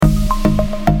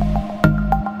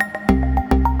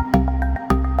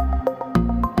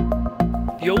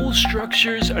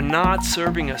structures are not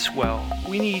serving us well.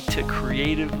 We need to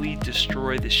creatively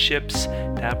destroy the ships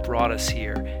that brought us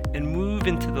here and move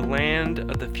into the land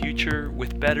of the future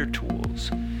with better tools.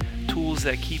 Tools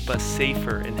that keep us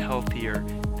safer and healthier,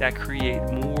 that create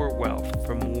more wealth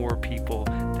for more people,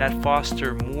 that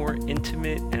foster more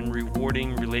intimate and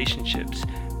rewarding relationships.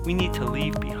 We need to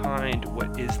leave behind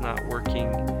what is not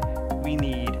working. We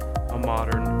need a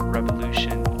modern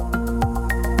revolution.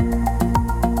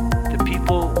 The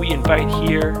people we invite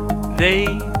here, they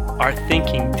are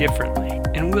thinking differently,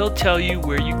 and we'll tell you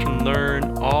where you can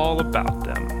learn all about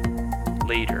them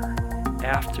later,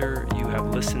 after you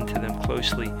have listened to them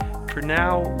closely. For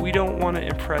now, we don't want to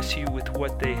impress you with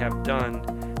what they have done.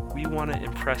 We want to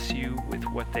impress you with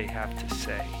what they have to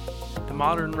say. The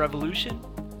Modern Revolution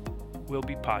will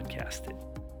be podcasted.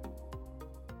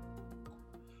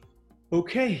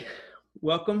 Okay,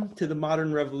 welcome to the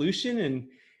Modern Revolution, and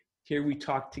here we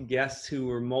talk to guests who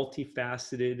are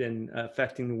multifaceted and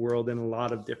affecting the world in a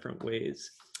lot of different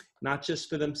ways, not just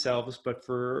for themselves, but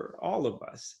for all of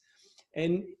us.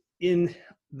 And in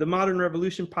the Modern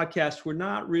Revolution podcast, we're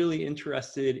not really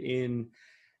interested in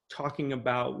talking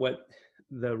about what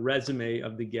the resume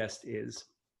of the guest is.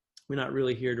 We're not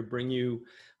really here to bring you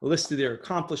a list of their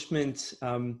accomplishments.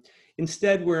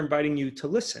 Instead, we're inviting you to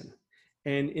listen.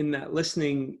 And in that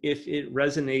listening, if it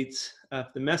resonates,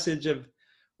 if the message of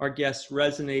our guests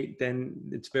resonate, then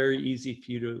it's very easy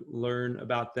for you to learn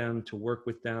about them, to work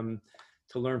with them,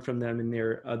 to learn from them and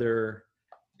their other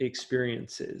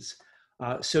experiences.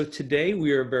 So today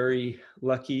we are very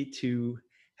lucky to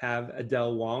have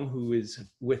Adele Wang, who is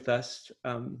with us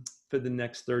for the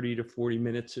next 30 to 40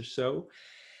 minutes or so.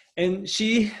 And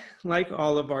she, like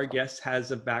all of our guests, has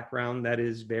a background that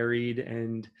is varied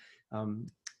and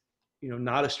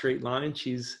not a straight line.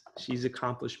 She's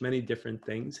accomplished many different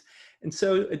things. And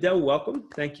so Adele, welcome.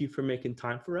 Thank you for making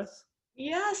time for us.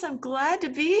 Yes, I'm glad to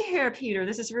be here, Peter.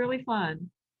 This is really fun.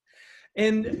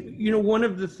 And, one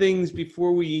of the things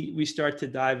before we start to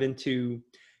dive into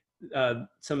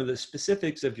some of the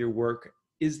specifics of your work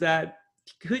is that,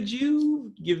 could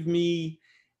you give me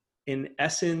an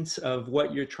essence of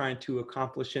what you're trying to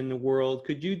accomplish in the world?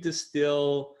 Could you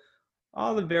distill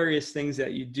all the various things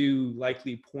that you do,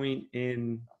 likely point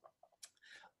in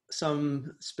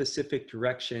some specific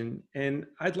direction? And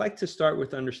I'd like to start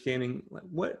with understanding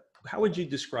how would you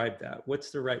describe that?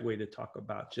 What's the right way to talk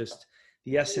about just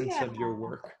the essence of your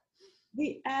work?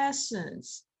 The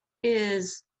essence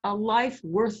is a life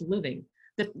worth living.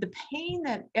 The pain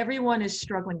that everyone is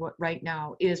struggling with right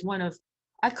now is one of,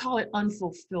 I call it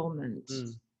unfulfillment.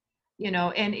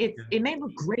 And it may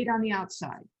look great on the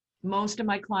outside. Most of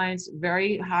my clients,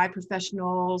 very high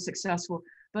professional, successful,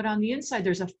 but on the inside,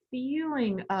 there's a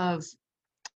feeling of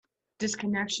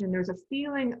disconnection. There's a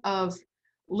feeling of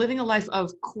living a life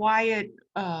of quiet,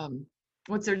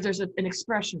 there's an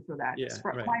expression for that.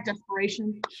 Right. Quiet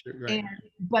desperation. Sure, right.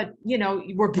 But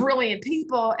we're brilliant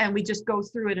people and we just go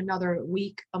through it another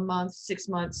week, a month, 6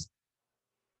 months.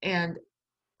 And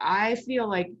I feel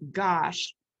like,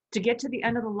 gosh, to get to the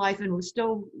end of the life and we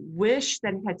still wish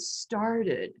that it had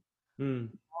started,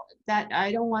 that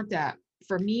I don't want that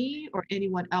for me or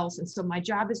anyone else. And so my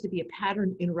job is to be a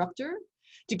pattern interrupter,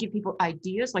 to give people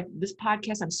ideas like this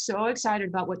podcast. I'm so excited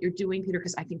about what you're doing, Peter,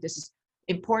 because I think this is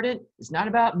important. It's not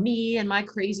about me and my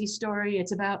crazy story.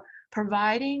 It's about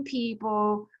providing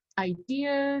people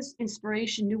ideas,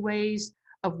 inspiration, new ways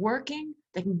of working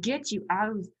that can get you out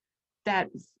of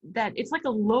that it's like a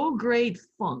low grade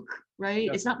funk, right?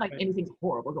 It's not like anything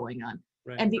horrible going on.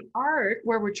 Right. And the art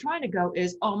where we're trying to go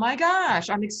is, oh my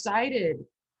gosh, I'm excited.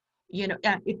 And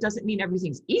it doesn't mean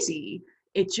everything's easy.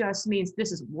 It just means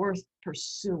this is worth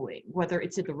pursuing, whether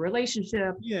it's in the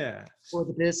relationship or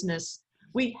the business.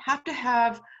 We have to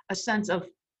have a sense of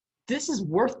this is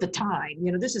worth the time.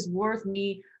 This is worth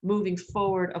me moving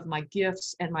forward of my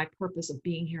gifts and my purpose of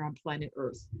being here on planet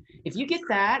Earth. If you get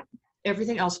that,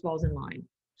 everything else falls in line.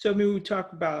 So we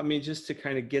talk about, just to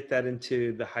kind of get that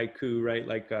into the haiku, right?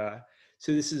 Like,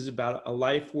 so this is about a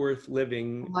life worth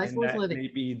living.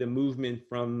 Maybe the movement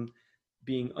from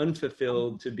being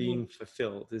unfulfilled to being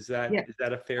fulfilled. Is that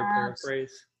a fair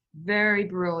paraphrase? Very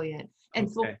brilliant.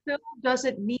 And fulfilled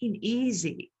doesn't mean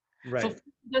easy. Right. Fulfilled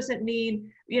doesn't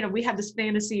mean, we have this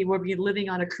fantasy where we're living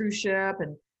on a cruise ship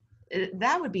and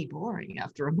that would be boring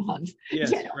after a month.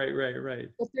 Yes, right.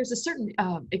 But there's a certain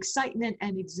excitement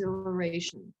and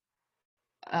exhilaration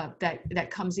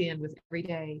that comes in with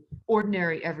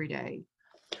ordinary everyday.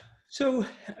 So,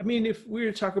 if we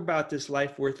were to talk about this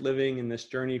life worth living and this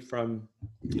journey from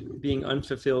being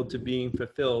unfulfilled to being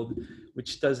fulfilled,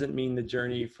 which doesn't mean the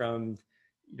journey from,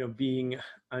 being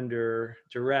under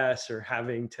duress or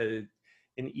having to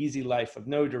an easy life of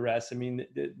no duress. I mean,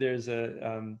 there's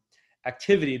a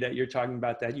activity that you're talking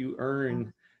about that you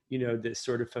earn, you know, this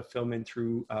sort of fulfillment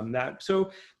through that. So,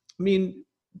 I mean,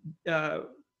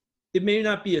 it may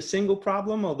not be a single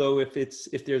problem, although if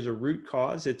there's a root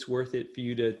cause, it's worth it for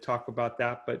you to talk about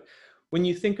that. But when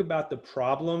you think about the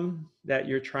problem that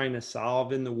you're trying to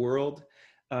solve in the world,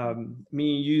 I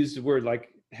mean, you use the word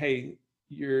like, hey,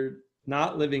 you're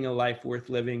not living a life worth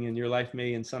living, and your life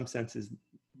may, in some senses,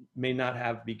 may not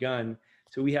have begun.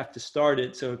 So we have to start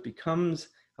it so it becomes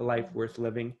a life worth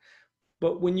living.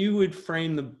 But when you would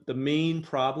frame the main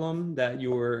problem that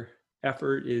your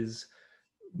effort is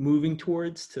moving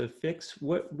towards to fix,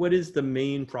 what is the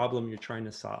main problem you're trying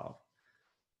to solve?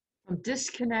 From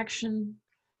disconnection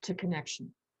to connection.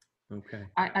 Okay.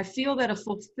 I feel that a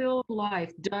fulfilled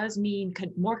life does mean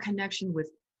more connection with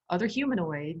other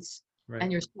humanoids Right.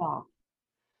 and yourself.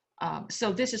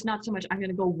 So this is not so much I'm going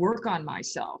to go work on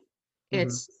myself.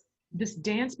 It's this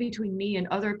dance between me and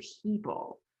other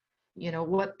people. You know,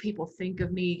 what people think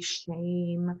of me,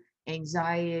 shame,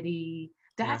 anxiety.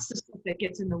 That's the stuff that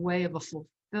gets in the way of a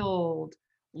fulfilled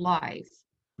life.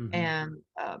 And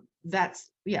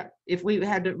that's, yeah, if we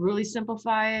had to really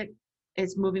simplify it,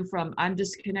 it's moving from I'm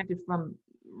disconnected from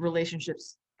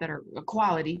relationships that are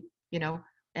equality, you know,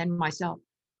 and myself,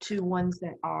 to ones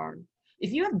that are,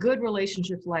 if you have good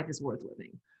relationships, life is worth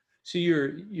living. So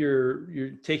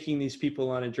you're taking these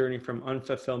people on a journey from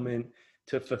unfulfillment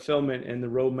to fulfillment, and the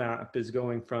roadmap is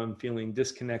going from feeling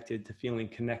disconnected to feeling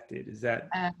connected. Is that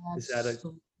a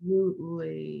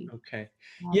Absolutely. okay?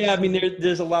 Yeah, I mean,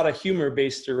 there's a lot of humor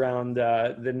based around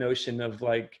the notion of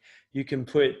like you can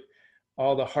put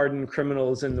all the hardened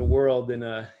criminals in the world in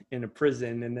a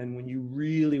prison, and then when you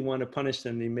really want to punish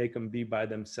them, you make them be by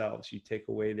themselves. You take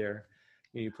away their,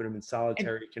 you put them in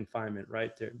solitary confinement,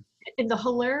 right there. And the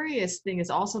hilarious thing is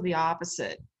also the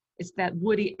opposite. It's that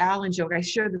Woody Allen joke. I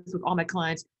share this with all my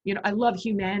clients. You know, I love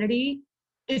humanity.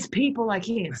 It's people I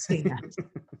can't stand.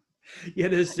 Yeah,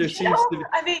 there seems to be.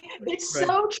 I mean, it's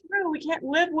so true. We can't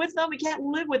live with them. We can't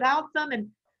live without them. And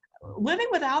living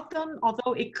without them,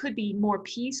 although it could be more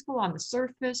peaceful on the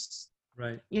surface,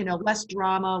 right? You know, less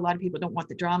drama. A lot of people don't want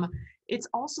the drama. It's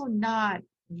also not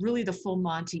really the full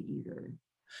Monty either.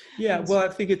 Yeah, well, I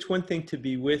think it's one thing to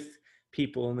be with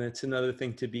people, and it's another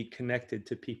thing to be connected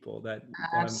to people. That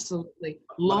absolutely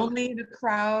lonely in a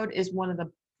crowd is one of the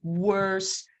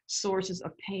worst sources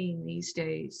of pain these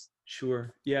days.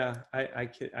 Sure. Yeah, I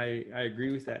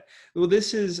agree with that. Well,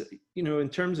 this is, you know, in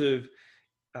terms of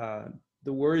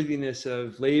the worthiness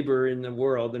of labor in the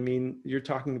world. I mean, you're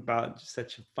talking about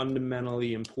such a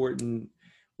fundamentally important.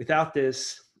 Without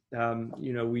this,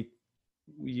 you know, we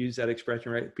use that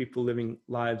expression, right? People living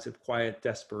lives of quiet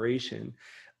desperation.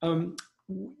 You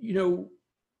know,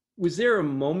 was there a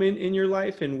moment in your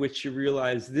life in which you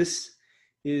realized this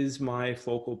is my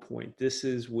focal point? This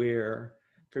is where,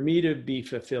 for me to be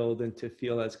fulfilled and to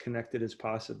feel as connected as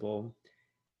possible,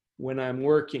 when I'm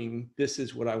working, this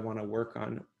is what I want to work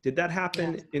on. Did that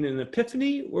happen in an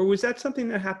epiphany, or was that something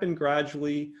that happened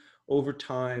gradually over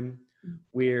time,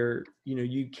 where, you know,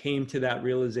 you came to that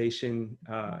realization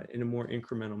in a more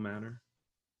incremental manner?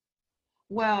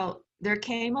 Well, there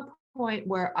came a point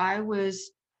where I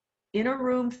was in a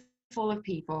room full of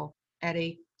people at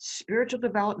a spiritual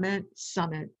development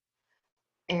summit.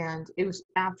 And it was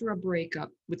after a breakup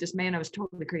with this man I was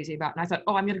totally crazy about. And I thought,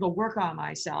 oh, I'm going to go work on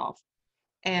myself.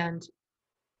 And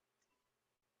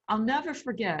I'll never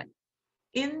forget,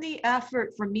 in the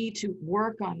effort for me to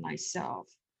work on myself,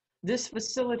 this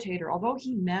facilitator, although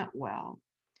he meant well,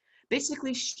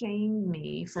 basically shamed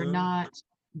me for not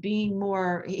being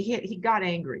more, he got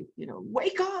angry, you know,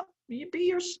 wake up, you be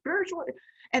your spiritual.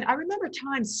 And I remember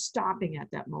times stopping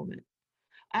at that moment.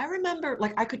 I remember,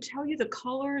 like, I could tell you the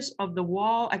colors of the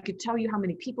wall. I could tell you how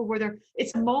many people were there.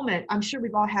 It's a moment, I'm sure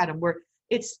we've all had them, where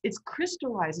it's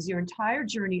crystallizes your entire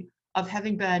journey of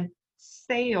having been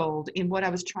failed in what I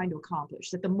was trying to accomplish.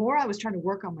 That the more I was trying to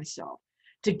work on myself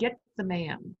to get the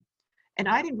man, and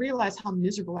I didn't realize how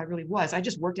miserable I really was. I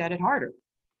just worked at it harder.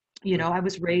 You know, I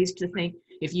was raised to think,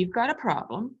 if you've got a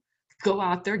problem, go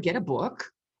out there, get a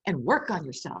book, and work on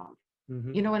yourself.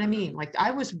 You know what I mean? Like,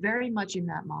 I was very much in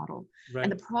that model. Right.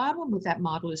 And the problem with that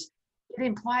model is it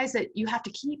implies that you have to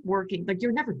keep working, like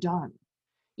you're never done,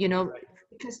 you know,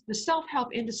 because the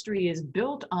self-help industry is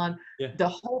built on the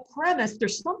whole premise,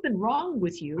 there's something wrong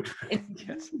with you. And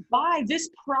if you buy this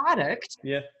product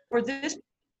or this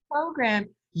program,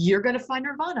 you're going to find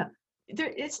nirvana.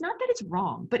 It's not that it's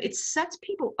wrong, but it sets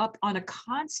people up on a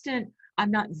constant,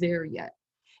 I'm not there yet.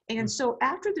 And so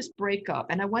after this breakup,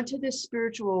 and I went to this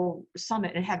spiritual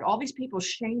summit and had all these people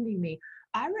shaming me,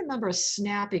 I remember a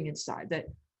snapping inside that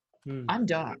Mm. I'm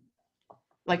done.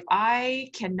 Like, I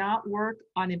cannot work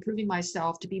on improving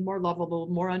myself to be more lovable,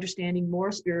 more understanding,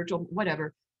 more spiritual,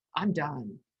 whatever. I'm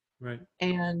done. Right.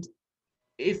 And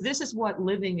if this is what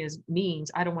living is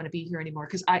means, I don't want to be here anymore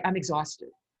because I'm exhausted.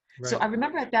 So Right. I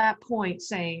remember at that point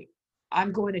saying,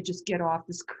 I'm going to just get off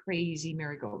this crazy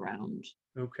merry-go-round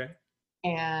Okay.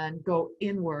 and go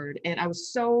inward. And I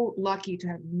was so lucky to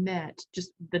have met,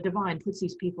 just the divine puts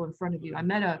these people in front of you. I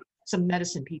met some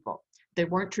medicine people. They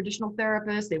weren't traditional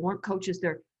therapists. They weren't coaches.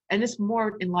 And it's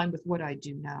more in line with what I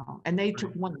do now. And they took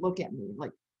Right. one look at me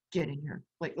like, get in here.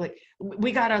 Like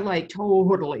we got to like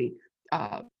totally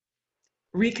uh,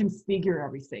 reconfigure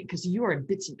everything because you are in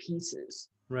bits and pieces.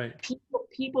 Right.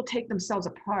 People take themselves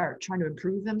apart trying to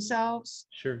improve themselves.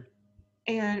 Sure.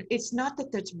 And it's not that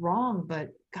that's wrong, but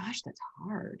gosh, that's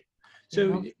hard. You So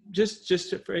know?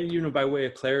 just for, by way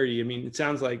of clarity, I mean, it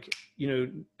sounds like,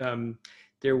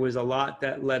 there was a lot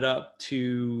that led up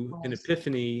to an Yes.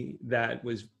 epiphany that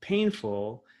was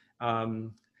painful,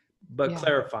 but Yeah.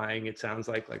 clarifying. It sounds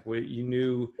like what you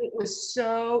knew. It was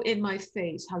so in my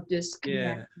face how Yeah.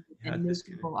 disconnected How and disconnected.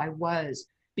 miserable I was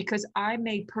because I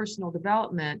made personal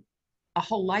development a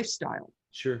whole lifestyle.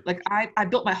 Sure. Like I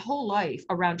built my whole life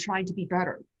around trying to be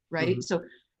better, Hmm. right? So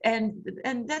and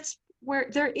that's where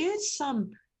there is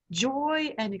some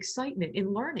joy and excitement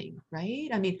in learning, right?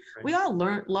 I mean, Right. we all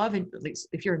love, and at least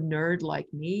if you're a nerd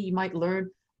like me, you might learn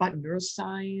about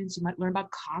neuroscience, you might learn about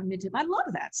cognitive. I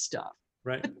love that stuff.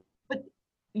 Right. But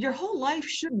your whole life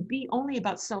shouldn't be only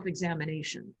about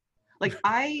self-examination. Like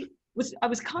I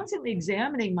was constantly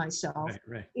examining myself Right.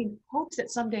 Right. in hopes that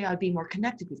someday I'd be more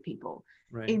connected with people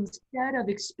Right. instead of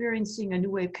experiencing a new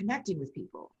way of connecting with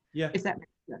people, Yeah. if that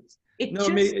makes sense. It No, I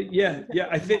just mean, yeah, yeah.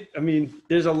 I mean,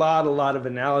 there's a lot of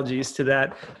analogies to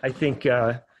that. I think,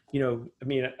 I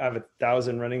mean, I have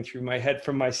 1,000 running through my head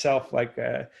from myself, like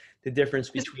the difference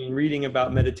between reading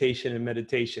about meditation and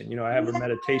meditation. I have a yeah,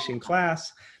 meditation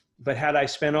class, but had I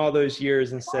spent all those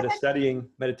years instead of studying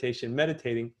meditation,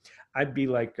 meditating, I'd be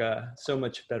like so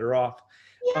much better off.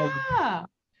 Um, yeah,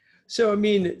 so, I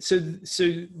mean, so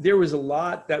there was a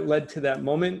lot that led to that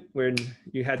moment when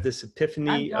you had this I'm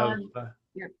epiphany of, done. Yeah.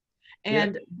 yeah.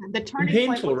 And the And turning point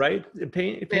painful, was right?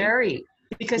 Pain. very,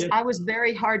 because Yeah. I was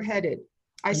very hard-headed.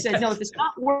 I said, no, Yes. if it's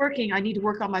not working, I need to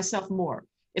work on myself more.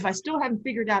 If I still haven't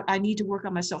figured out, I need to work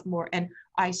on myself more. And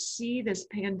I see this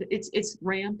it's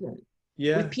rampant with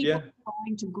Yeah. people Yeah.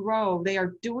 trying to grow. They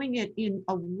are doing it in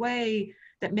a way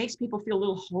that makes people feel a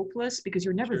little hopeless because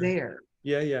you're never Sure. there,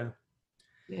 Yeah. Yeah.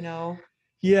 you know?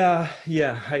 Yeah.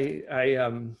 Yeah.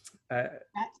 I,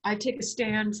 I take a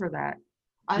stand for that.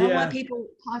 I don't want yeah. people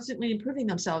constantly improving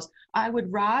themselves. I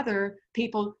would rather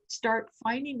people start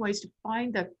finding ways to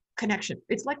find the connection.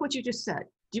 It's like what you just said.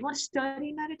 Do you want to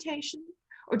study meditation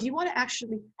or do you want to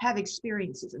actually have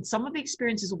experiences? And some of the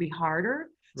experiences will be harder,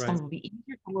 some Right. will be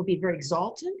easier, some will be very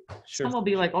exaltant, Sure. some will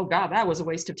be like, oh God, that was a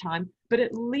waste of time. But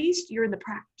at least you're in the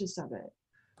practice of it.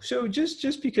 So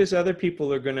just because other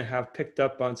people are going to have picked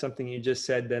up on something you just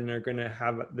said, then they're going to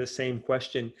have the same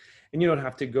question, and you don't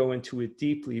have to go into it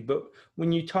deeply. But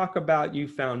when you talk about you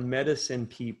found medicine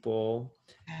people,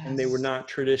 and they were Yes. not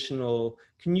traditional,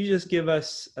 can you just give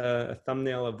us a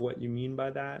thumbnail of what you mean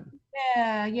by that?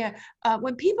 Yeah, yeah.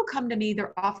 When people come to me,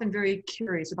 they're often very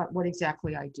curious about what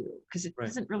exactly I do because it Right.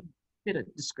 doesn't really fit a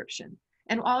description.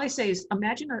 And all I say is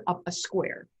imagine a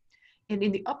square. And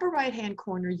in the upper right-hand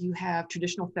corner, you have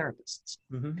traditional therapists,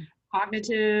 Mm-hmm.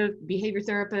 cognitive behavior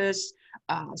therapists,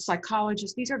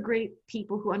 psychologists. These are great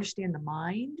people who understand the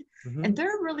mind. Mm-hmm. And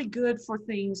they're really good for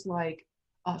things like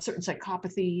certain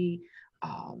psychopathy,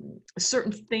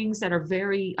 certain things that are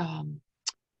very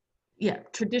yeah,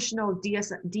 traditional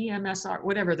DMSR,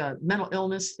 whatever the mental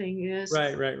illness thing is.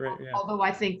 Right. Right. Right. Yeah. Although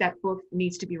I think that book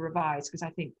needs to be revised because I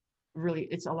think really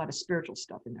it's a lot of spiritual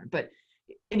stuff in there. But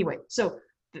anyway, so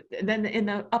then in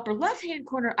the upper left-hand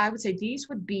corner, I would say these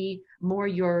would be more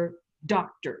your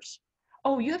doctors.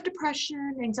 Oh, you have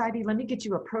depression, anxiety. Let me get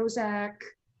you a Prozac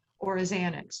or a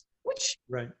Xanax, which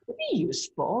Right. would be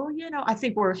useful. I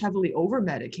think we're heavily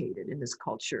over-medicated in this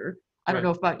culture. I don't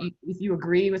Right. know if you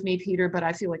agree with me, Peter, but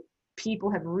I feel like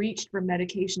people have reached for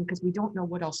medication because we don't know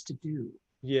what else to do,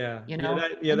 Yeah, you yeah, know?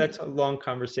 And that's a long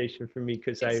conversation for me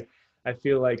because it's, I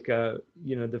feel like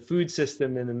the food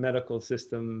system and the medical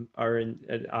system are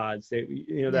at odds. That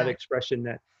yeah, expression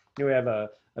that we have a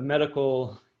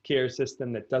medical care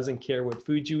system that doesn't care what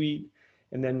food you eat,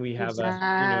 and then we have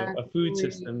a food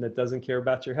exactly. system that doesn't care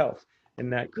about your health,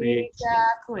 and that creates a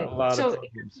Exactly. lot of So if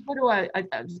problems. you go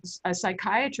to a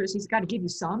psychiatrist, he's got to give you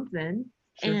something.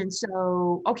 Sure. And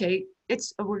so, okay,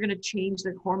 we're going to change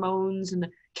the hormones and the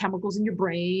chemicals in your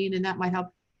brain, and that might help.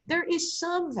 there is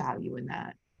some value in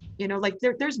that. Like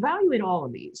there's value in all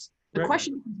of these. The Right.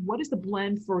 question is, what is the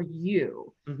blend for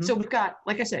you? Mm-hmm. So we've got,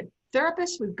 like I said,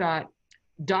 therapists, we've got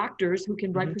doctors who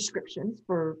can write Mm-hmm. prescriptions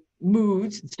for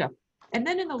moods and stuff. And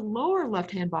then in the lower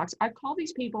left-hand box, I call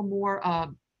these people more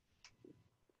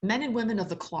men and women of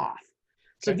the cloth.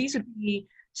 So Okay. these would be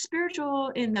spiritual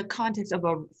in the context of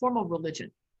a formal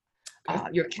religion. Okay.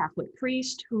 Your Catholic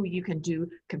priest who you can do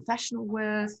confessional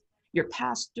with, your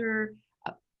pastor.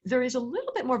 There is a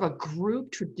little bit more of a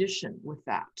group tradition with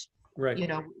that. Right.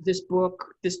 This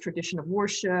book, this tradition of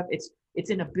worship, it's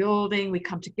in a building, we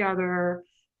come together.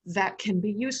 That can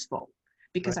be useful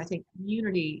because Right. I think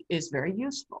community is very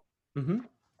useful. Mm-hmm.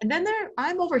 And then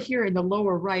I'm over here in the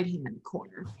lower right-hand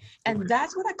corner, and Okay.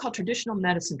 that's what I call traditional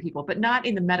medicine people, but not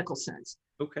in the medical sense.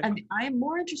 Okay. And I am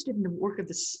more interested in the work of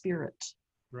the spirit.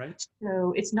 Right.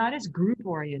 So it's not as group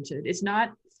oriented, it's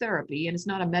not therapy, and it's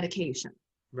not a medication.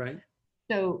 Right.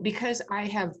 So because I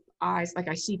have eyes, like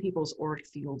I see people's auric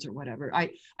fields or whatever,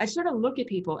 I sort of look at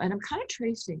people and I'm kind of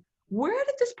tracing, where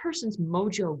did this person's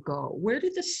mojo go? Where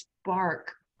did the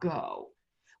spark go?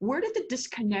 Where did the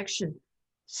disconnection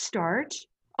start?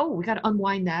 Oh, we got to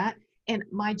unwind that. And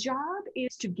my job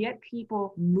is to get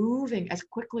people moving as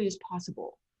quickly as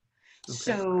possible. Okay.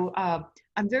 So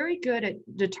I'm very good at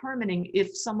determining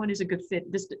if someone is a good fit.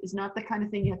 This is not the kind of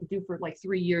thing you have to do for like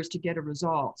 3 years to get a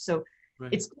result. So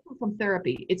Right. it's different from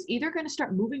therapy. It's either going to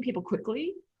start moving people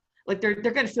quickly, like they're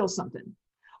going to feel something,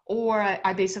 or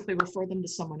I basically refer them to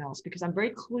someone else because I'm very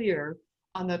clear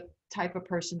on the type of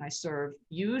person I serve.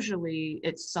 Usually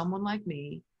it's someone like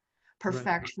me, Right.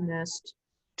 perfectionist,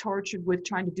 tortured with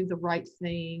trying to do the right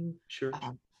thing, Sure.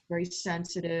 very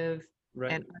sensitive.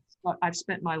 Right. And I've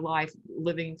spent my life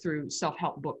living through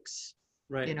self-help books,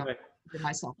 Right. Right. figure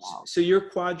myself out. So your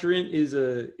quadrant is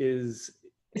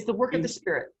It's the work of the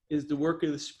spirit. is the work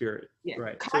of the spirit. Yeah.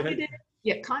 Right.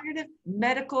 Cognitive,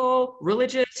 medical,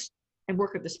 religious, and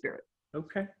work of the spirit.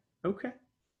 Okay. Okay.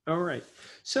 All right.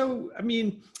 So, I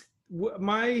mean,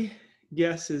 my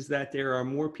guess is that there are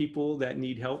more people that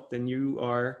need help than you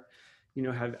are,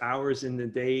 have hours in the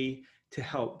day to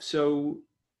help. So,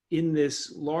 in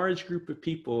this large group of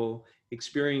people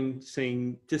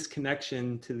experiencing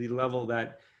disconnection to the level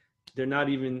that they're not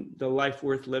even, the life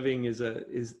worth living is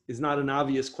not an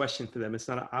obvious question for them. It's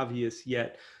not obvious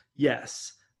yet.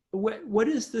 Yes. What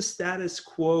is the status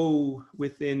quo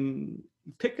within,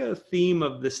 pick a theme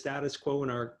of the status quo in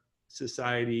our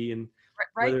society, and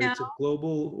Right whether now, it's a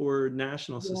global or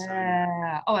national society.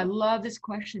 yeah. Oh, I love this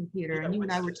question, Peter. Yeah, And you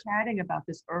and I were chatting about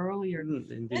this earlier.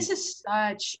 Indeed. This is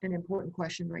such an important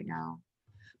question right now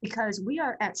because we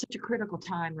are at such a critical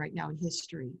time right now in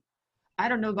history. I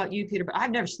don't know about you, Peter, but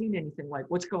I've never seen anything like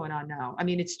what's going on now. I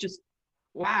mean, it's just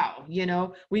wow.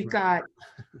 We've got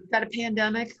a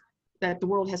pandemic that the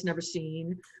world has never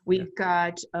seen. We've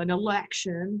got an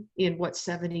election in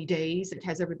 70 days. It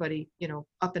has everybody,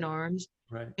 up in arms.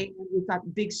 Right. And we've got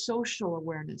big social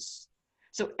awareness.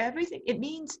 So everything, it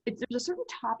means there's a certain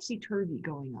topsy-turvy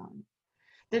going on.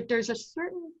 That there's a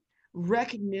certain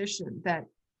recognition that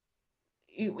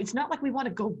it's not like we want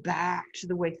to go back to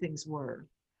the way things were.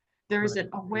 There's Right.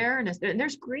 an awareness, and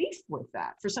there's grief with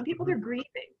that. For some people, they're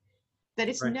grieving that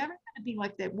it's Right. never going to be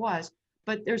like that was.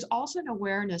 But there's also an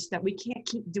awareness that we can't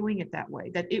keep doing it that way,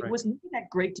 that it Right. was never that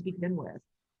great to begin with.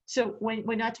 So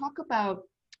when I talk about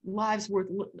lives worth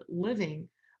living,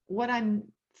 what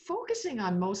I'm focusing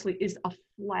on mostly is a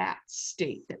flat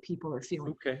state that people are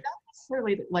feeling. Okay. Not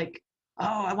necessarily like,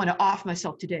 oh, I want to off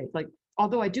myself today. Like,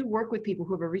 although I do work with people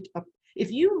who have reached up.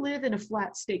 If you live in a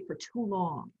flat state for too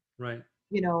long, Right.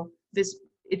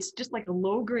 it's just like a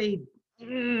low grade,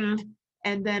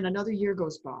 and then another year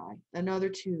goes by, another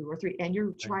 2 or 3, and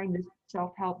you're trying this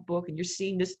self-help book and you're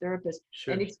seeing this therapist,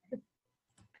 Sure. and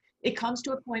it comes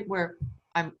to a point where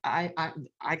I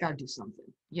gotta do something.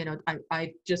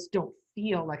 I just don't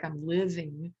feel like I'm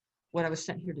living what I was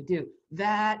sent here to do.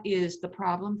 That is the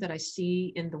problem that I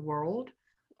see in the world.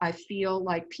 I feel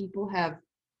like people have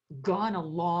gone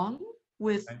along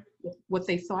with what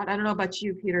they thought. I don't know about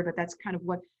you, Peter, but that's kind of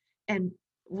what, and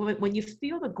when you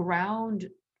feel the ground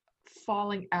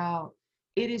falling out,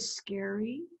 it is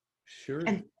scary. Sure.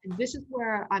 And this is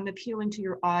where I'm appealing to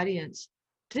your audience.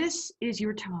 This is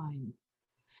your time.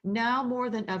 Now more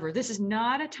than ever, this is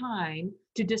not a time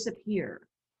to disappear.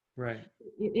 Right.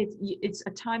 It's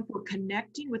a time for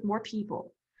connecting with more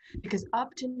people, because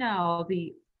up to now,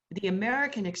 the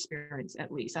American experience,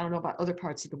 at least, I don't know about other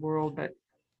parts of the world, but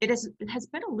it has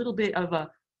been a little bit of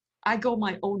I go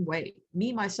my own way,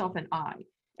 me, myself, and I.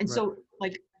 And so,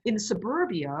 like in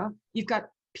suburbia, you've got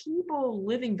people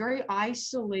living very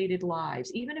isolated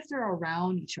lives, even if they're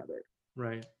around each other.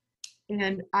 Right.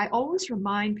 And I always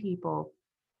remind people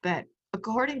that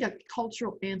according to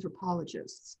cultural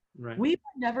anthropologists, Right. we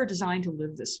were never designed to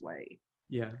live this way.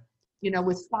 Yeah.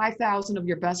 With 5,000 of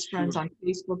your best friends Sure. on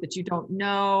Facebook that you don't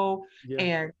know. Yeah.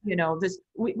 And,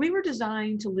 we were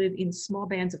designed to live in small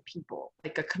bands of people,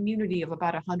 like a community of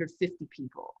about 150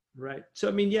 people. Right. So,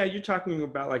 I mean, yeah, you're talking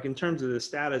about like in terms of the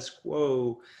status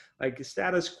quo, like the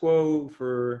status quo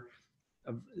for,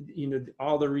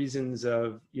 all the reasons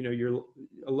of, you're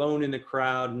alone in the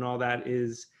crowd and all that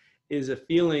is a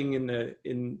feeling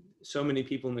in so many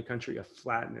people in the country of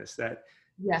flatness that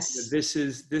Yes. this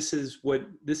is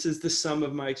the sum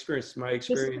of my experience. My This,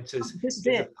 experience this is is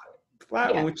a it.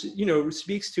 flat one, Yeah. which,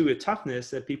 speaks to a toughness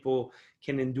that people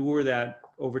can endure that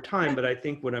over time. Yeah. But I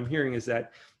think what I'm hearing is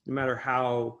that no matter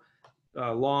how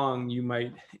long you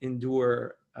might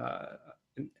endure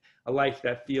a life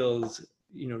that feels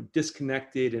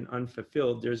disconnected and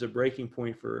unfulfilled, there's a breaking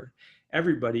point for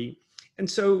everybody. And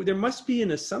so there must be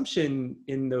an assumption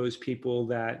in those people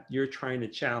that you're trying to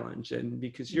challenge, and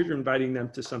because Yeah. you're inviting them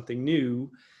to something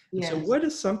new. And so Yes. what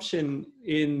assumption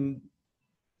in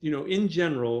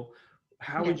general,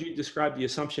 how Yeah. would you describe the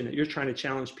assumption that you're trying to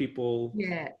challenge people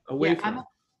Yeah. away Yeah. I'm from?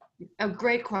 a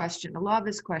great question. I love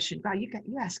this question. Wow, you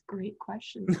ask great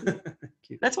questions. Thank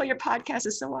you. That's why your podcast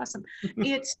is so awesome.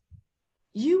 It's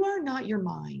You are not your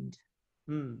mind.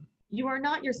 Hmm. You are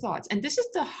not your thoughts. And this is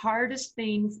the hardest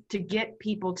thing to get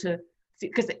people to,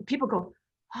 because people go,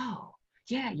 oh,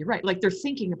 yeah, you're right. Like they're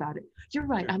thinking about it. You're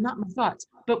right. Sure. I'm not my thoughts.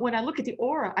 But when I look at the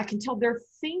aura, I can tell they're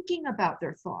thinking about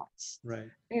their thoughts. Right.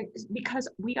 And because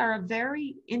we are a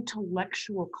very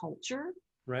intellectual culture,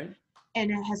 Right. and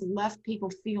it has left people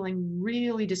feeling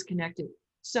really disconnected.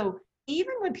 So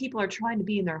even when people are trying to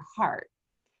be in their heart,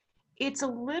 it's a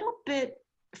little bit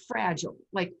fragile.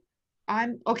 Like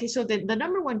okay. So the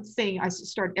number one thing I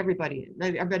start everybody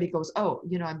goes, oh,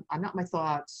 I'm not my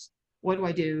thoughts. What do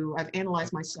I do? I've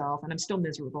analyzed myself and I'm still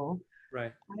miserable.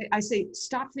 Right. I say,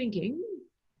 stop thinking.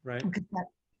 Right. Because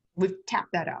we've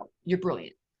tapped that out. You're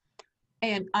brilliant.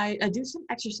 And I do some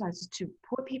exercises to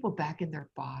put people back in their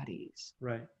bodies.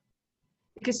 Right.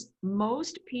 Because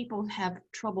most people have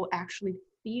trouble actually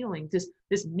feeling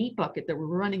this meat bucket that we're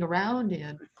running around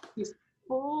in is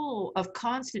full of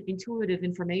constant intuitive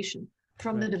information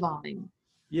from the Right. divine,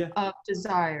 Yeah. of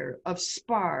desire, of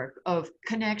spark, of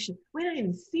connection. We don't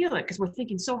even feel it because we're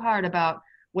thinking so hard about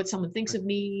what someone thinks Right. of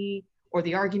me, or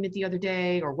the argument the other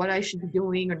day, or what I should be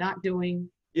doing or not doing.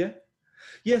 Yeah.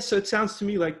 Yeah. So it sounds to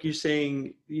me like you're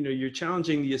saying, you're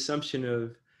challenging the assumption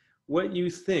of what you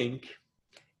think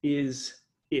is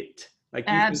it. Like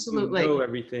you think you Absolutely. know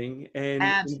everything, and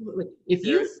Absolutely. If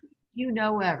you there think you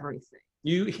know everything,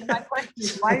 you then my question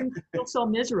is, why do you feel so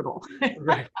miserable?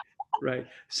 right, right.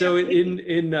 So in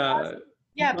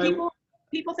Yeah, my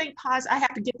people think positive. I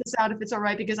have to get this out if it's all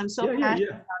right because I'm so passionate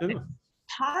yeah. No, about it. no.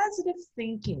 Positive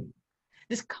thinking,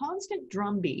 this constant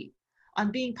drumbeat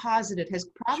on being positive has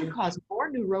probably Sure. caused more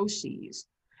neuroses,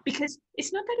 because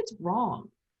it's not that it's wrong,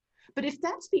 but if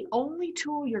that's the only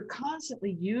tool you're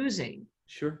constantly using,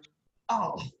 Sure.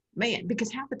 oh man,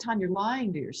 because half the time you're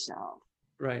lying to yourself.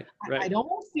 Right. I Right. don't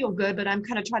feel good, but I'm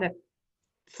kind of trying to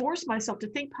force myself to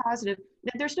think positive.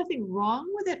 There's nothing wrong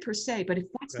with it per se, but if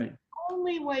that's the Right.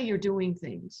 only way you're doing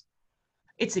things,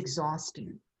 it's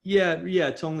exhausting. Yeah, yeah,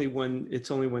 it's only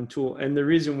one tool. And the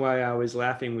reason why I was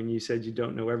laughing when you said you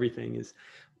don't know everything is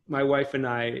my wife and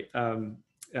I,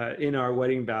 in our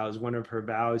wedding vows, one of her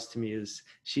vows to me is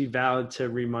she vowed to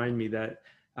remind me that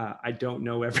I don't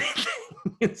know everything.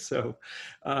 And so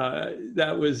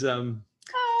that was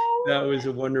Oh,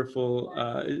 a wonderful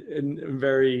and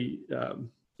very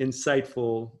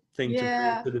insightful thing to bring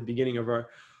yeah, to the beginning of our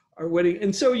wedding.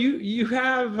 And so you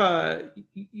have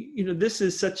this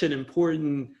is such an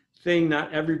important thing.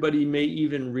 Not everybody may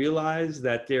even realize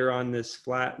that they're on this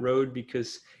flat road,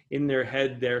 because in their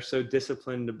head they're so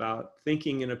disciplined about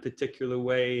thinking in a particular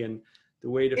way, and the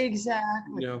way to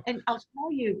exactly. And I'll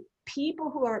tell you, people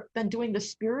who are been doing the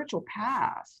spiritual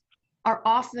path are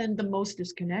often the most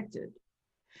disconnected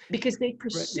because they right,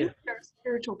 pursue yeah, their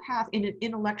spiritual path in an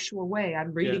intellectual way. I'm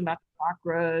yeah, reading about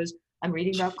chakras, I'm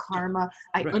reading about karma.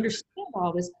 I right, understand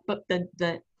all this, but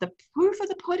the proof of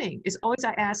the pudding is always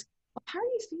I ask, well, how are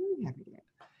you feeling every day?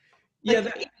 yeah,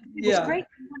 Like that, it was yeah. great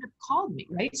you would have called me,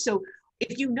 right? So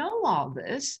if you know all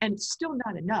this and it's still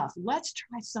not enough, let's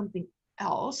try something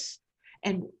else.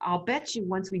 And I'll bet you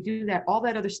once we do that, all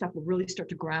that other stuff will really start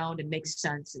to ground and make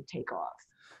sense and take off.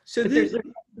 So But this, there's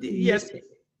yeah, missing.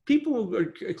 people are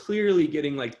clearly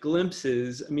getting like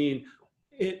glimpses. I mean,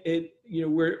 it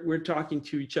we're talking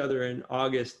to each other in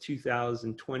August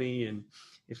 2020, and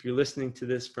if you're listening to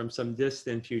this from some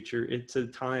distant future, it's a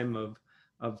time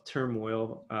of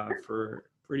turmoil for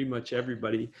pretty much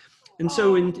everybody. And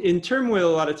so in turmoil,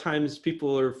 a lot of times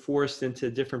people are forced into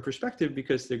a different perspective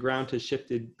because the ground has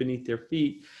shifted beneath their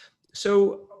feet.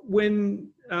 So when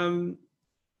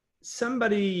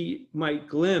somebody might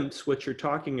glimpse what you're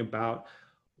talking about,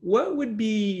 what would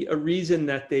be a reason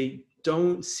that they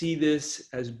don't see this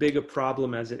as big a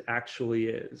problem as it actually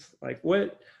is? Like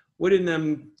what in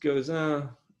them goes,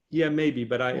 yeah, maybe,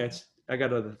 but I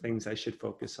got other things I should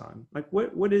focus on. Like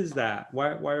what is that?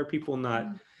 Why are people not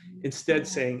instead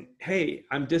saying, hey,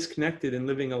 I'm disconnected and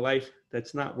living a life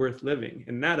that's not worth living?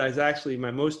 And that is actually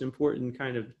my most important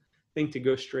kind of thing to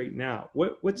go straighten out.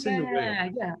 What's in the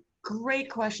way? Yeah. Great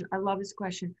question. I love this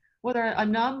question. Well, there are a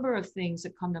number of things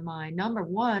that come to mind. Number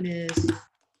one is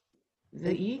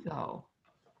the ego.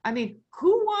 I mean,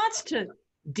 who wants to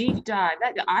deep dive?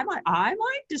 I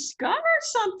might discover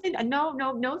something.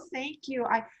 No, thank you.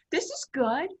 This is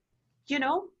good. You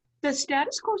know, the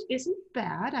status quo isn't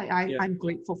bad. I'm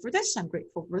grateful for this. I'm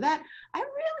grateful for that. I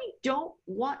really don't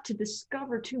want to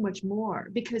discover too much more,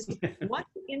 because once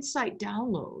the insight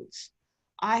downloads,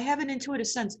 I have an intuitive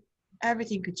sense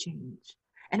everything could change.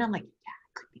 And I'm like, yeah,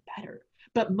 it could be better.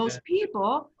 But most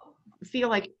people feel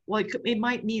like, well, it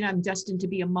might mean I'm destined to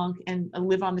be a monk and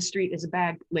live on the street as a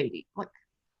bag lady. Like,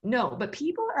 no, but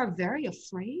people are very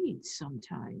afraid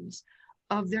sometimes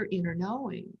of their inner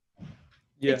knowing.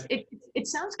 Yeah. It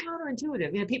sounds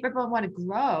counterintuitive. You know, people want to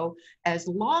grow as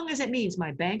long as it means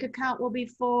my bank account will be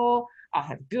full, I'll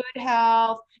have good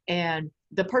health, and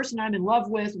the person I'm in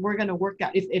love with, we're going to work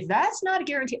out. If that's not a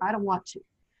guarantee, I don't want to.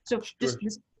 So this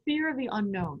fear of the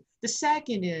unknown. The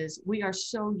second is we are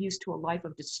so used to a life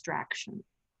of distraction.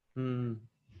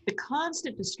 The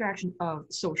constant distraction of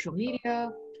social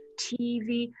media,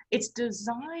 TV, it's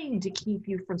designed to keep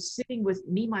you from sitting with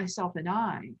me, myself, and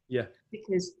I. Yeah.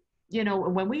 Because, you know,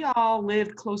 when we all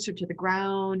lived closer to the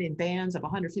ground in bands of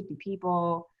 150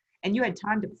 people, and you had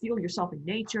time to feel yourself in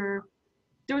nature,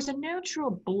 there was a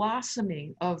natural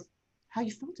blossoming of how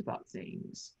you felt about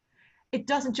things. It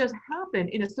doesn't just happen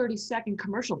in a 30-second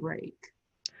commercial break.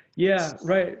 Yeah,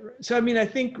 right. So, I mean, I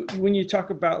think when you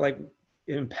talk about like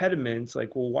impediments,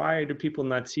 like, well, why do people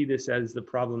not see this as the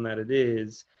problem that it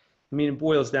is? I mean, it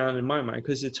boils down in my mind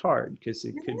because it's hard, because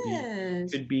it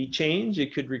could be change.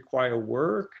 It could require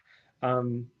work.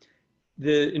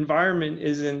 The environment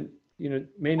isn't,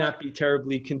 may not be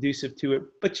terribly conducive to it.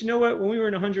 But you know what? When we were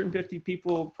in 150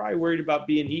 people, probably worried about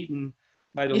being eaten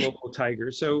by the local tiger.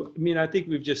 So, I mean, I think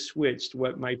we've just switched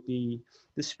what might be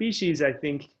the species, I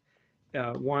think,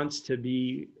 wants to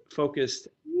be focused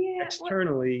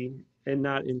externally and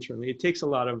not internally. It takes a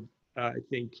lot of, I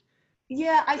think.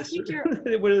 Yeah, I think you're.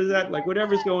 What is that? Like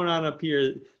whatever's going on up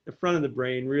here, the front of the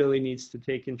brain really needs to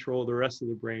take control of the rest of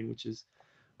the brain, which is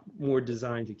more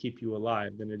designed to keep you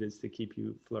alive than it is to keep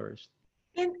you flourished.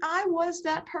 And I was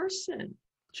that person.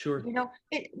 Sure. You know,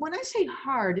 when I say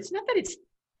hard, it's not that it's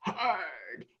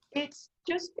hard. It's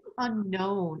just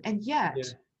unknown. And yet,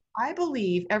 I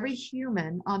believe every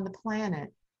human on the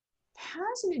planet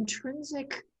has an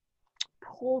intrinsic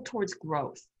pull towards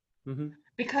growth.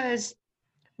 Because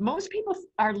most people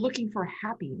are looking for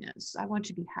happiness. I want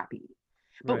to be happy.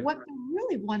 But what they're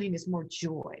really wanting is more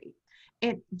joy.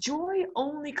 And joy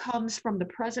only comes from the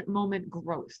present moment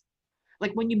growth.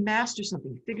 Like when you master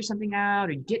something, figure something out,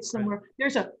 or get somewhere,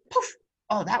 there's a poof,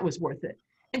 oh, that was worth it.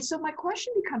 And so my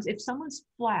question becomes, if someone's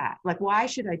flat, like, why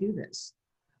should I do this?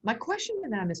 My question to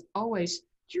them is always,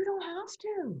 you don't have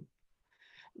to.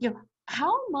 You know,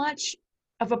 how much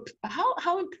of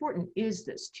how important is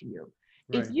this to you?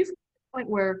 If you've got a point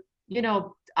where, you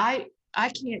know, I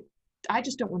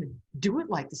just don't want to do it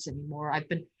like this anymore.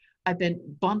 I've been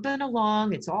bumping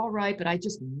along, it's all right, but I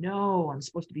just know I'm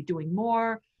supposed to be doing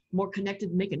more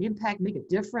connected, make an impact, make a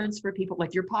difference for people,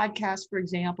 like your podcast, for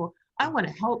example. I want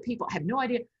to help people. I have no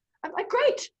idea. I'm like,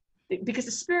 great, because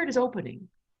the spirit is opening,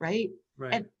 right?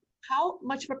 And how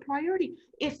much of a priority?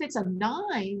 If it's a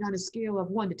 9 on a scale of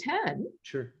 1 to 10,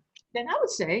 then I would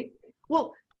say,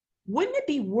 well, wouldn't it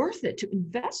be worth it to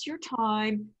invest your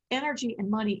time, energy, and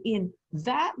money in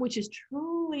that which is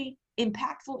truly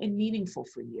impactful and meaningful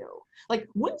for you? Like,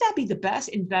 wouldn't that be the best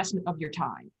investment of your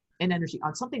time and energy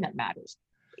on something that matters?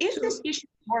 If this issue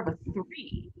is more of a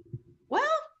 3, well,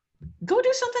 go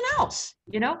do something else.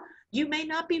 You know, you may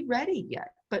not be ready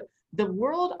yet, but the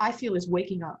world, I feel, is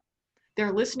waking up.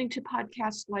 They're listening to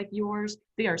podcasts like yours.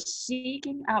 They are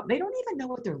seeking out. They don't even know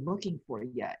what they're looking for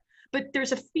yet, but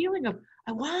there's a feeling of,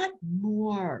 I want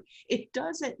more. It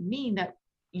doesn't mean that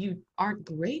you aren't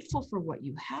grateful for what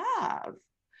you have.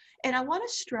 And I want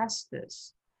to stress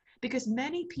this because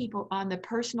many people on the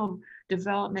personal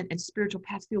development and spiritual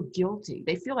path feel guilty.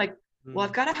 They feel like, well,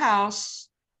 I've got a house,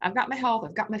 I've got my health,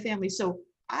 I've got my family, so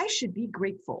I should be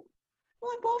grateful.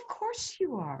 Well, of course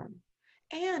you are.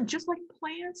 And just like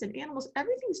plants and animals,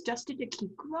 everything's destined to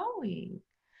keep growing.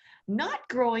 Not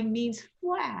growing means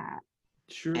flat.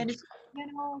 Sure. And it's,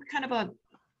 kind of a,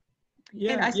 and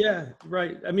Yeah, I yeah,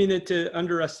 right. I mean, to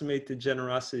underestimate the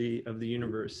generosity of the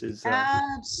universe is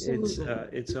absolutely.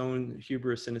 its own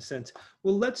hubris in a sense.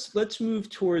 Well, let's move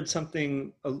towards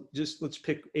something. Just let's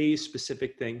pick a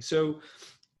specific thing. So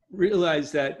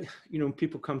realize that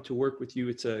people come to work with you.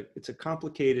 It's a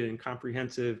complicated and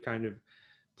comprehensive kind of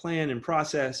plan and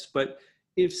process. But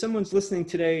if someone's listening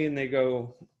today and they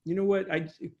go, you know what,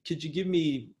 could you give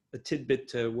me a tidbit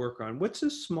to work on? What's a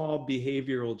small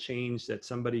behavioral change that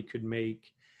somebody could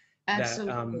make that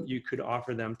Absolutely. you could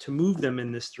offer them to move them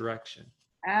in this direction?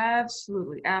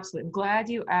 Absolutely. Absolutely. I'm glad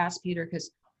you asked, Peter,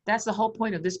 because that's the whole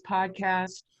point of this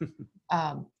podcast.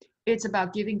 Um, it's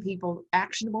about giving people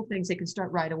actionable things they can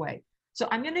start right away. So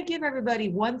I'm going to give everybody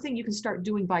one thing you can start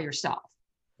doing by yourself.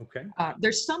 Okay.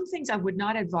 There's some things I would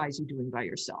not advise you doing by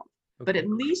yourself, but Okay. at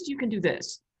least you can do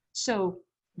this. So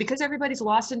because everybody's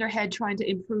lost in their head trying to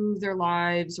improve their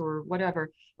lives or whatever,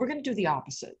 we're going to do the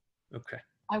opposite. Okay.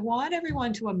 I want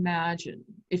everyone to imagine,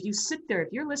 if you sit there,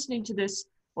 if you're listening to this,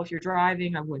 well, if you're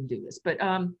driving, I wouldn't do this, but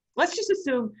let's just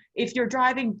assume if you're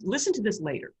driving, listen to this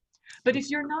later. But if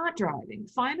you're not driving,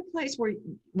 find a place where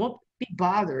you won't be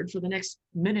bothered for the next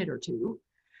minute or two,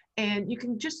 and you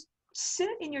can just sit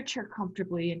in your chair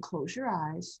comfortably and close your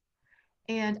eyes.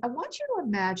 And I want you to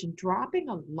imagine dropping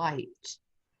a light,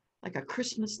 like a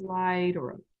Christmas light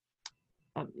or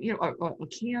a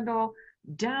candle,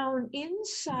 down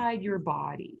inside your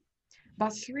body,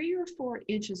 about 3 or 4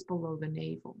 inches below the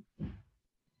navel.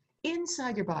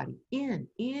 Inside your body,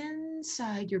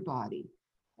 inside your body.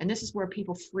 And this is where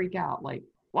people freak out, like,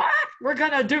 what? We're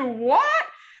gonna do what?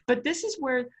 But this is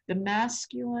where the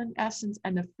masculine essence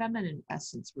and the feminine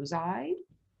essence reside,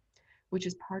 which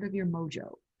is part of your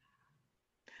mojo.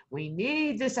 We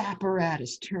need this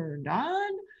apparatus turned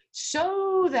on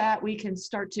so that we can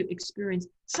start to experience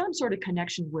some sort of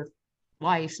connection with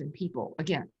life and people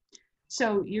again.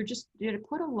 So you're going to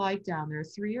put a light down there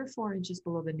 3 or 4 inches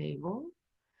below the navel.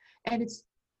 And it's,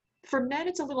 for men,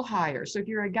 it's a little higher. So if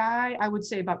you're a guy, I would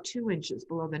say about 2 inches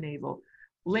below the navel.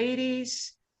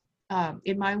 Ladies,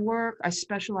 in my work, I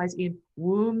specialize in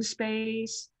womb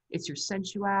space. It's your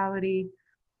sensuality.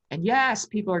 And yes,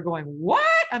 people are going, what?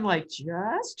 I'm like,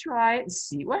 just try it and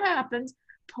see what happens.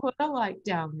 Put a light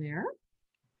down there.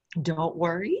 Don't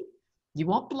worry. You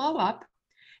won't blow up.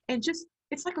 And just,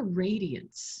 it's like a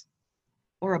radiance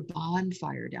or a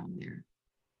bonfire down there.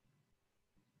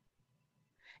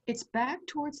 It's back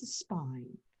towards the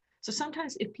spine. So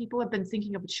sometimes if people have been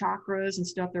thinking of chakras and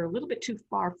stuff, they're a little bit too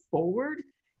far forward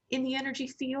in the energy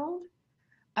field.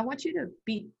 I want you to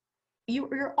be,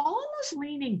 you're almost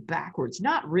leaning backwards,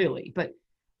 not really, but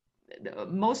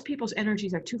most people's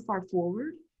energies are too far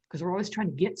forward because we're always trying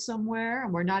to get somewhere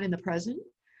and we're not in the present.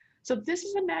 So this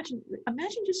is imagine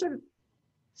just sort of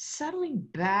settling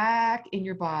back in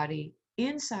your body,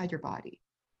 inside your body.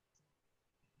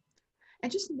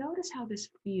 And just notice how this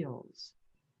feels.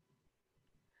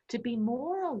 To be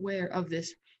more aware of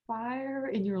this fire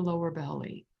in your lower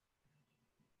belly.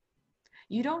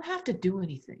 You don't have to do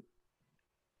anything.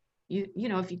 You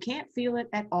know, if you can't feel it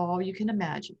at all, you can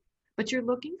imagine. But you're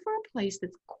looking for a place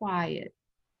that's quiet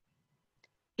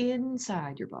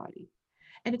inside your body.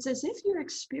 And it's as if you're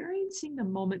experiencing the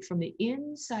moment from the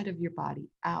inside of your body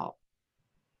out.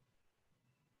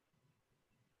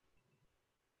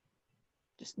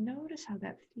 Just notice how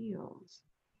that feels.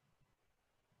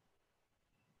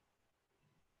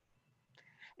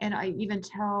 And I even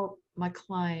tell my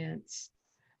clients,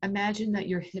 imagine that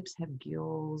your hips have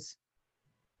gills.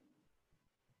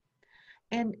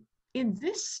 And in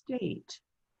this state,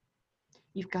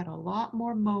 you've got a lot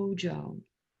more mojo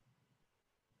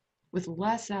with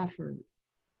less effort.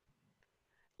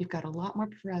 You've got a lot more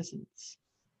presence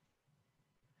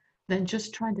than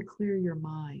just trying to clear your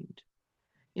mind.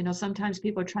 You know, sometimes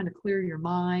people are trying to clear your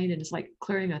mind and it's like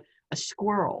clearing a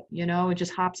squirrel, you know, it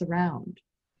just hops around.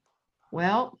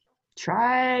 Well,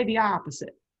 try the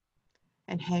opposite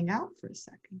and hang out for a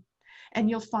second. And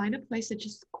you'll find a place that's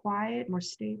just quiet, more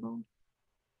stable.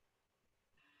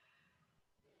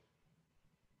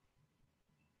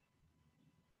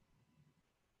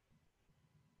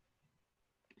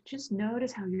 Just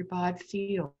notice how your body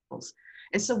feels.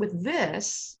 And so with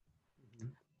this,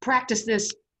 practice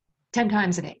this 10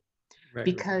 times a day. Right.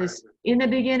 Because In the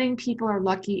beginning, people are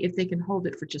lucky if they can hold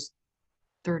it for just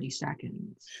 30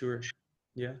 seconds. Sure.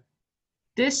 Yeah.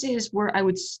 This is where I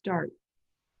would start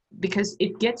because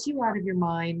it gets you out of your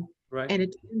mind Right. and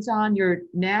it turns on your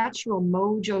natural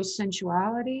mojo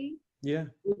sensuality, Yeah.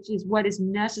 which is what is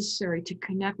necessary to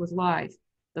connect with life.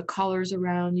 The colors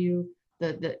around you,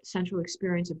 the sensual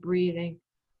experience of breathing,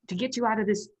 to get you out of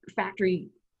this factory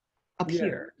up Yeah.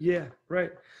 here. Yeah.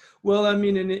 Right. Well, I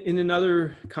mean, in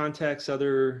another context,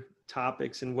 other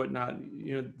topics and whatnot,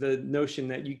 the notion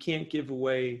that you can't give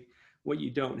away what you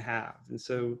don't have. And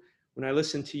so when I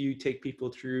listen to you take people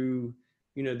through,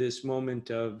 this moment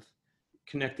of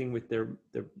connecting with their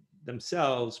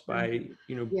themselves by,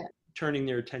 Yeah. turning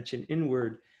their attention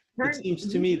inward, it Turn,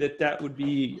 seems to me that that would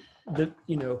be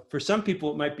for some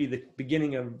people, it might be the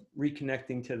beginning of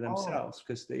reconnecting to oh, themselves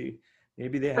because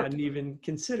maybe they hadn't even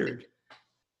considered.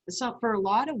 so for a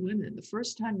lot of women, the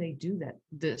first time they do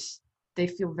they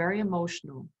feel very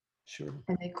emotional Sure.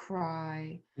 and they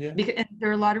cry. Yeah. Because and there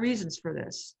are a lot of reasons for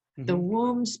this. The Hmm.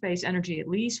 womb space energy, at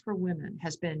least for women,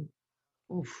 has been,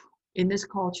 oof, in this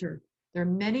culture. There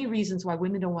are many reasons why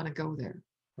women don't want to go there.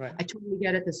 Right. I totally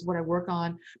get it. This is what I work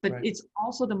on, but Right. it's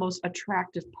also the most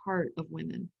attractive part of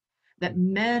women. That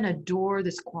men adore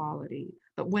this quality,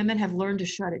 but women have learned to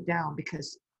shut it down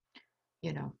because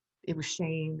it was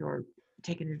shamed or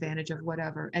taken advantage of,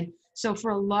 whatever. And so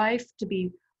for a life to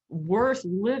be worth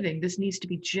living, this needs to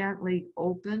be gently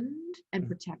opened and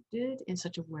protected in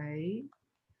such a way.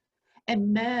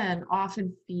 And men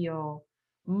often feel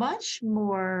much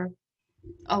more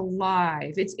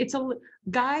alive.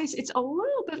 Guys, it's a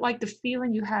little bit like the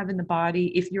feeling you have in the body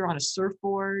if you're on a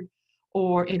surfboard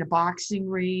or in a boxing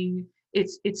ring.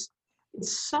 It's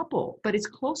supple, but it's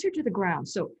closer to the ground.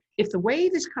 So if the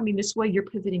wave is coming this way, you're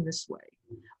pivoting this way.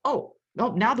 Oh,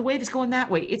 no, now the wave is going that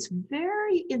way. It's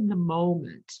very in the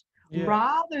moment Yeah.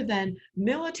 rather than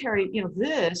military.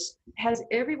 This has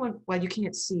everyone, well, you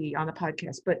can't see on the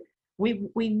podcast, but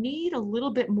we need a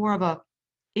little bit more of a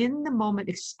in the moment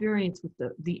experience with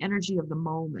the energy of the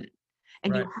moment.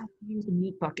 And you Right. have to use the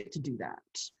meat bucket to do that.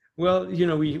 Well,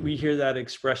 we hear that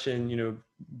expression,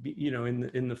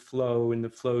 in the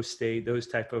flow state, those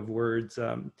type of words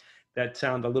that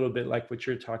sound a little bit like what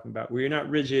you're talking about, where you're not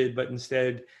rigid, but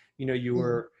instead,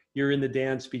 Mm. you're in the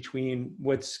dance between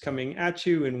what's coming at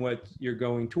you and what you're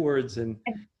going towards, And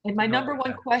my all number of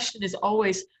one that. question is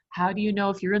always, how do you know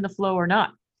if you're in the flow or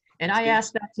not? And I See?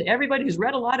 ask that to everybody who's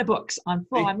read a lot of books on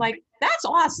flow. I'm like, that's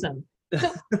awesome. So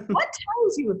what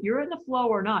tells you if you're in the flow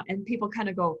or not? And people kind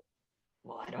of go,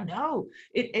 well, I don't know.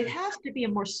 It has to be a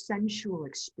more sensual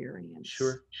experience.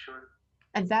 Sure.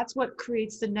 And that's what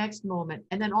creates the next moment.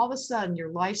 And then all of a sudden, your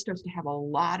life starts to have a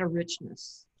lot of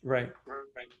richness. Right.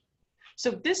 So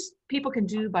this people can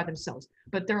do by themselves,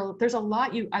 but there's a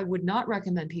lot I would not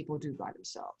recommend people do by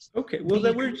themselves. Okay. Well,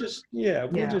 then we'll Yeah,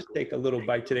 just take a little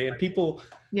bite today, and people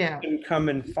yeah, can come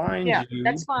and find yeah. you.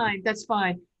 That's fine. That's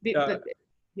fine. Uh, But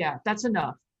yeah, that's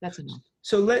enough. That's enough.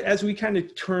 So as we kind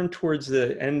of turn towards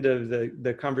the end of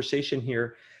the conversation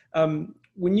here,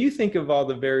 when you think of all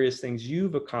the various things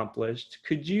you've accomplished,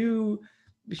 if you're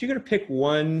going to pick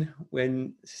one,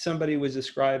 when somebody was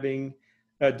describing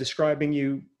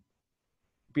you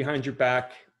behind your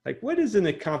back, like what is an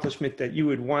accomplishment that you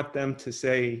would want them to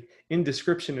say in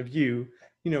description of you,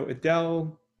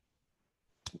 Adele,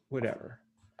 whatever.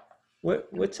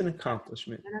 What's an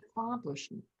accomplishment? An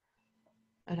accomplishment.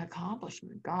 An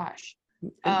accomplishment. Gosh.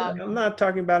 And I'm not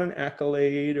talking about an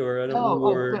accolade or an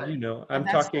award, Good. I'm And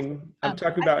that's talking um, I,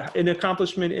 about an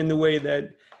accomplishment in the way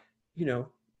that,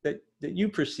 that you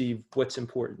perceive what's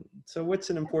important. So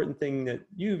what's an important thing that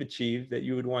you've achieved that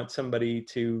you would want somebody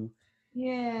to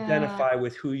yeah. identify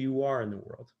with who you are in the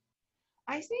world?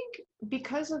 I think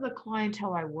because of the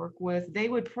clientele I work with, they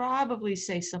would probably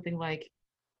say something like,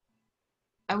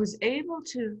 I was able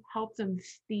to help them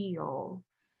feel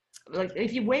like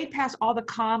if you way past all the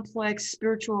complex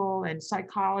spiritual and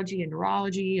psychology and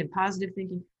neurology and positive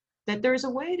thinking, that there's a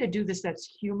way to do this that's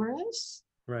humorous,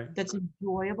 Right. that's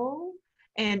enjoyable,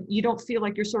 and you don't feel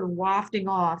like you're sort of wafting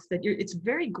off, that it's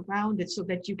very grounded so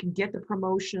that you can get the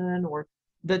promotion or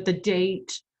the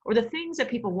date or the things that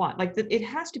people want. Like it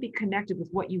has to be connected with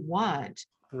what you want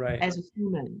Right. as a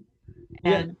human.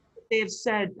 Yeah. And they have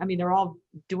said, I mean, they're all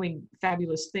doing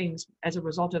fabulous things as a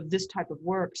result of this type of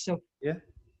work. So, Yeah.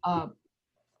 uh,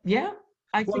 yeah,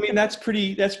 I Well, I think mean, that's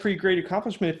pretty great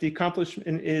accomplishment. If the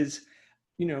accomplishment is,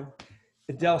 you know,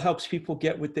 Adele helps people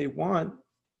get what they want.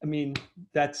 I mean,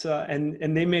 that's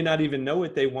and they may not even know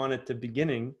what they want at the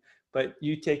beginning, but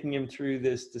you taking them through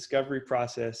this discovery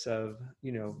process of,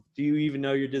 do you even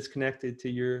know you're disconnected to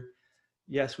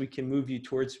yes, we can move you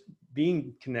towards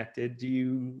being connected. Do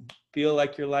you feel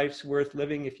like your life's worth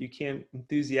living if you can't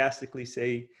enthusiastically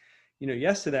say,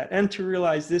 yes to that, and to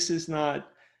realize this is not,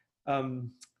 um,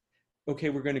 okay,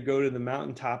 we're going to go to the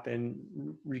mountaintop and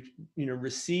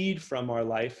recede from our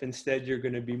life. Instead, you're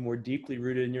going to be more deeply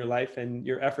rooted in your life, and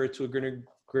your efforts are going to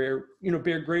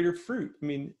bear greater fruit. I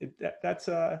mean, if that's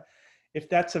a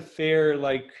fair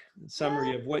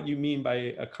summary of what you mean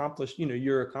by accomplished,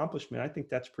 your accomplishment, I think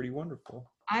that's pretty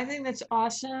wonderful. I think that's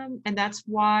awesome. And that's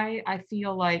why I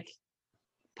feel like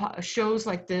shows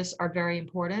like this are very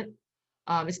important.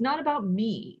 It's not about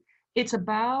me, it's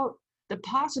about the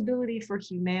possibility for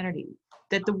humanity,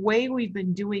 that the way we've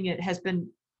been doing it has been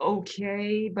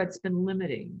okay, but it's been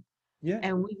limiting. Yeah.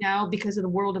 And we now, because of the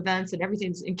world events and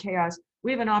everything's in chaos,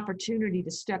 we have an opportunity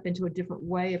to step into a different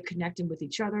way of connecting with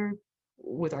each other,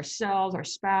 with ourselves, our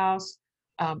spouse.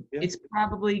 Yeah. It's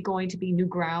probably going to be new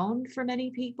ground for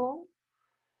many people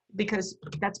because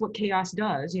that's what chaos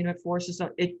does. It forces,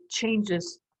 it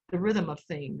changes the rhythm of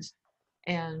things.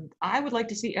 And I would like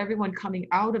to see everyone coming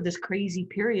out of this crazy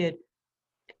period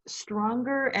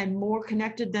stronger and more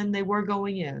connected than they were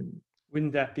going in.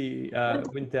 Wouldn't that be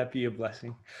a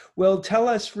blessing? Well, tell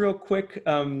us real quick.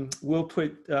 We'll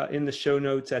put in the show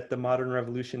notes at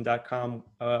themodernrevolution.com,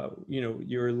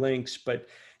 your links, but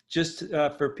just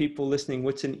for people listening,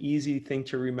 what's an easy thing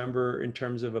to remember in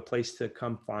terms of a place to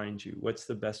come find you? What's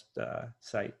the best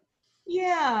site?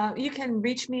 Yeah, you can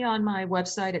reach me on my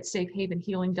website at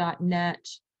safehavenhealing.net,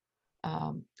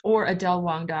 or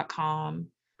adelewang.com.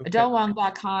 Okay.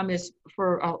 Adelewang.com is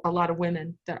for a lot of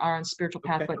women that are on spiritual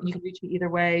path, Okay. but you can reach me either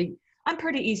way. I'm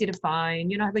pretty easy to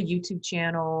find. I have a YouTube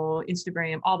channel,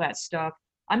 Instagram, all that stuff.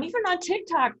 I'm even on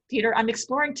TikTok, Peter. I'm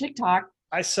exploring TikTok.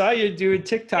 I saw you doing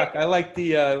TikTok. I like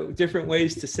the different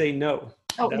ways to say no.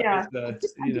 Oh That was yeah,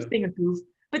 I'm just being a goof.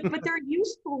 But there are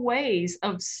useful ways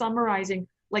of summarizing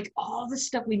like all the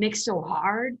stuff we make so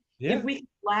hard. If yeah. we can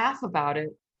laugh about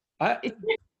it, I it's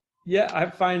Yeah, I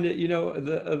find it,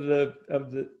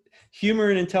 the humor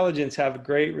and intelligence have a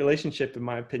great relationship, in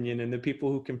my opinion, and the people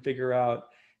who can figure out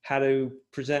how to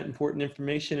present important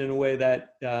information in a way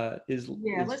that yeah, is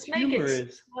let's make it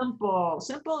humorous.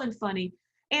 simple and funny.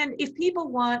 And if people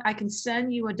want, I can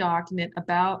send you a document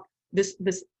about this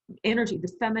energy,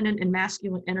 the feminine and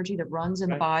masculine energy that runs in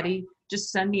the Right? body.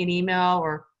 Just send me an email,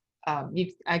 or I'm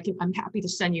happy to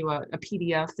send you a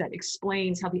PDF that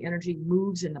explains how the energy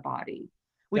moves in the body,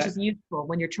 which That is useful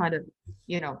when you're trying to,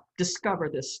 discover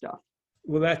this stuff.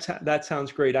 Well, that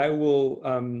sounds great. I will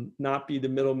not be the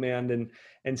middleman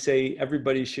and say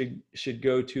everybody should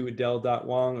go to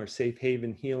Adele.Wang or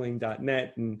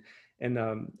safehavenhealing.net and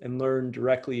learn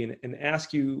directly and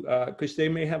ask you because they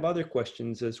may have other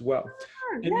questions as well.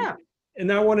 Sure, And yeah.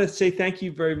 and I want to say thank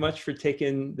you very much for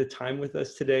taking the time with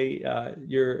us today.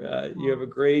 You have a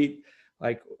great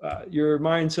your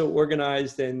mind so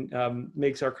organized and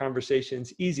makes our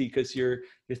conversations easy because your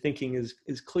thinking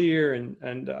is clear and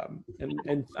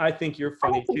I think you're I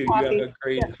like funny some too. You have coffee. a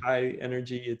great Yeah. high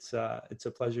energy. It's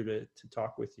a pleasure to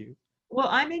talk with you. Well,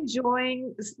 I'm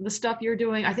enjoying the stuff you're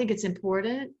doing. I think it's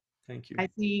important. Thank you. I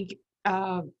think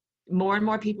uh, more and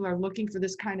more people are looking for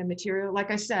this kind of material. Like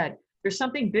I said, there's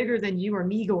something bigger than you or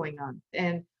me going on,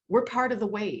 and we're part of the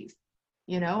wave,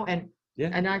 and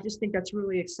Yeah, I just think that's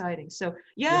really exciting. So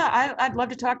yeah. yeah, I'd love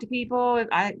to talk to people. If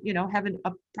I, having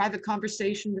a private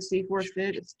conversation to see if we're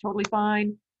fit. It's totally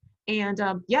fine. And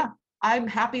yeah, I'm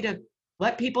happy to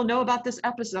let people know about this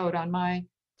episode on my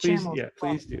Please, channel as yeah,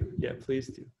 well. please do. Yeah, please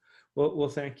do. Well,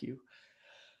 thank you.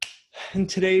 And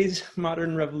today's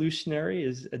modern revolutionary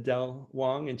is Adele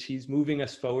Wang, and she's moving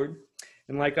us forward.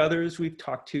 And like others we've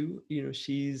talked to,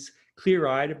 she's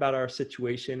clear-eyed about our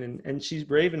situation, and she's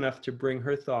brave enough to bring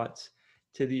her thoughts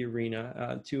to the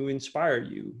arena to inspire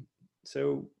you.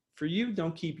 So for you,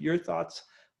 don't keep your thoughts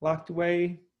locked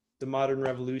away. The modern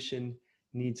revolution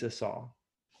needs us all.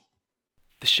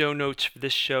 The show notes for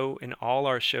this show and all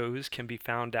our shows can be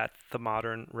found at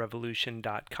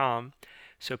themodernrevolution.com.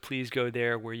 So please go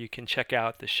there where you can check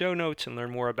out the show notes and learn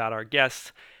more about our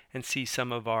guests and see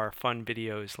some of our fun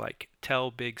videos like Tell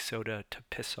Big Soda to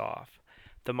Piss Off.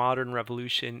 The Modern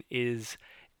Revolution is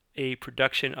a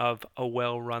production of A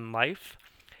Well-Run Life.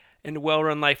 In A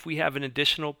Well-Run Life, we have an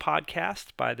additional podcast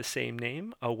by the same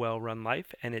name, A Well-Run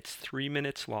Life, and it's 3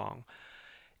 minutes long.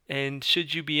 And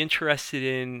should you be interested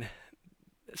in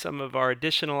some of our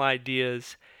additional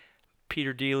ideas,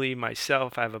 Peter Deely,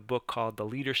 myself, I have a book called The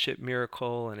Leadership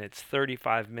Miracle, and it's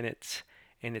 35 minutes,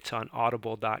 and it's on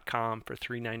audible.com for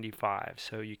 $3.95,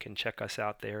 so you can check us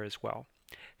out there as well.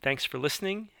 Thanks for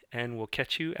listening, and we'll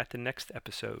catch you at the next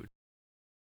episode.